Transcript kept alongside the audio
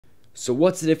So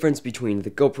what's the difference between the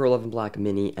GoPro 11 Black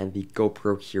Mini and the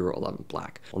GoPro Hero 11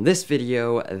 Black? On this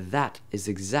video, that is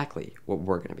exactly what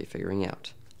we're going to be figuring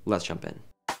out. Let's jump in.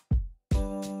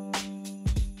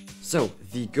 So,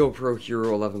 the GoPro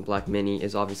Hero 11 Black Mini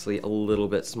is obviously a little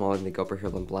bit smaller than the GoPro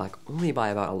Hero 11 Black, only by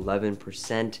about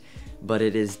 11%, but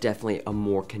it is definitely a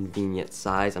more convenient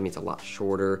size. I mean, it's a lot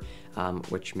shorter,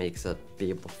 which makes it be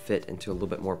able to fit into a little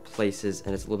bit more places,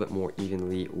 and it's a little bit more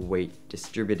evenly weight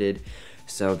distributed.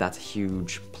 So that's a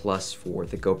huge plus for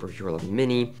the GoPro Hero 11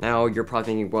 Mini. Now you're probably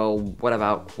thinking, well, what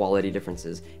about quality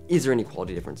differences? Is there any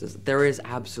quality differences? There is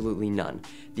absolutely none.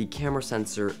 The camera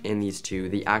sensor in these two,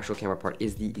 the actual camera part,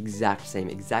 is the exact same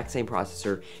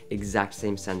processor, exact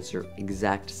same sensor,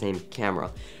 exact same camera.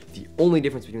 The only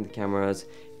difference between the cameras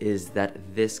is that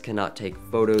this cannot take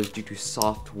photos due to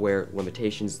software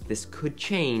limitations. This could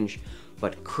change,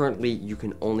 but currently you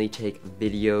can only take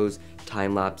videos,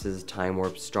 time lapses, time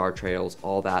warps, star trails,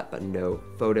 all that, but no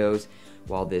photos,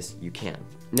 while this you can.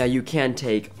 Now you can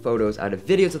take photos out of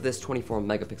videos of this, 24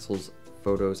 megapixels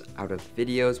photos out of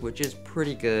videos, which is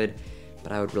pretty good,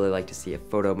 but I would really like to see a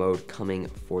photo mode coming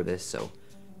for this, so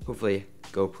hopefully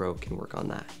GoPro can work on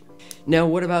that. Now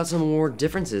what about some more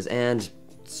differences? And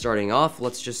starting off,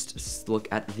 let's just look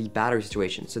at the battery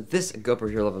situation. So this GoPro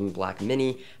Hero 11 Black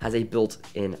Mini has a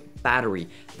built-in battery.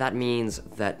 That means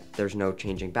that there's no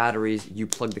changing batteries. You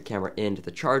plug the camera into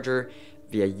the charger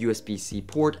via USB-C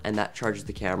port, and that charges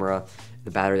the camera,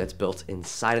 the battery that's built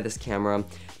inside of this camera.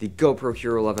 The GoPro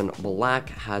Hero 11 Black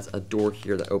has a door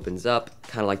here that opens up,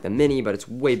 kind of like the Mini, but it's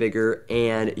way bigger,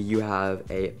 and you have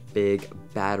a big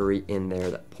battery in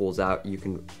there that pulls out. You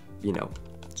can,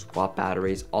 swap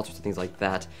batteries, all sorts of things like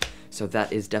that. So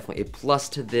that is definitely a plus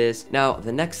to this. Now,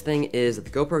 the next thing is that the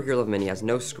GoPro Hero 11 Mini has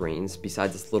no screens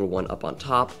besides this little one up on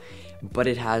top, but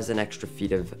it has an extra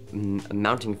feet of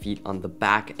mounting feet on the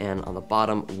back and on the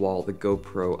bottom, while the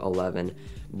GoPro 11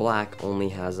 Black only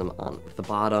has them on the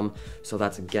bottom. So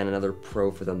that's again another pro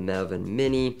for the 11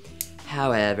 Mini.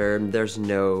 However, there's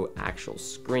no actual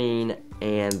screen,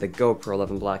 and the GoPro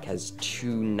 11 Black has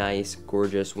two nice,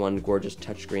 one gorgeous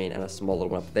touchscreen and a small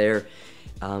little one up there.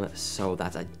 So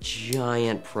that's a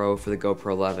giant pro for the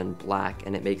GoPro 11 Black,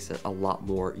 and it makes it a lot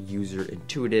more user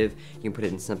intuitive. You can put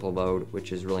it in simple mode,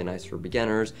 which is really nice for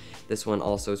beginners. This one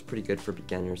also is pretty good for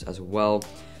beginners as well.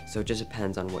 So it just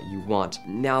depends on what you want.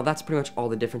 Now that's pretty much all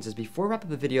the differences. Before I wrap up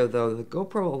the video though, the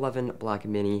GoPro 11 Black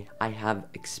Mini, I have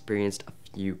experienced a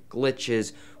few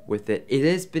glitches with it. It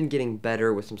has been getting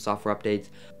better with some software updates,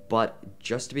 but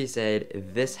just to be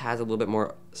said, this has a little bit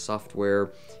more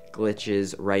software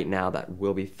glitches right now that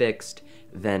will be fixed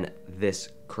than this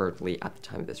currently at the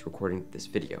time of this recording this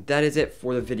video. That is it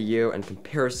for the video and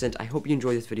comparison. I hope you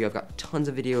enjoyed this video. I've got tons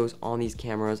of videos on these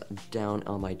cameras down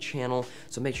on my channel,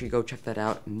 so make sure you go check that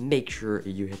out. Make sure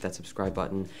you hit that subscribe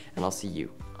button, and I'll see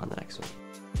you on the next one.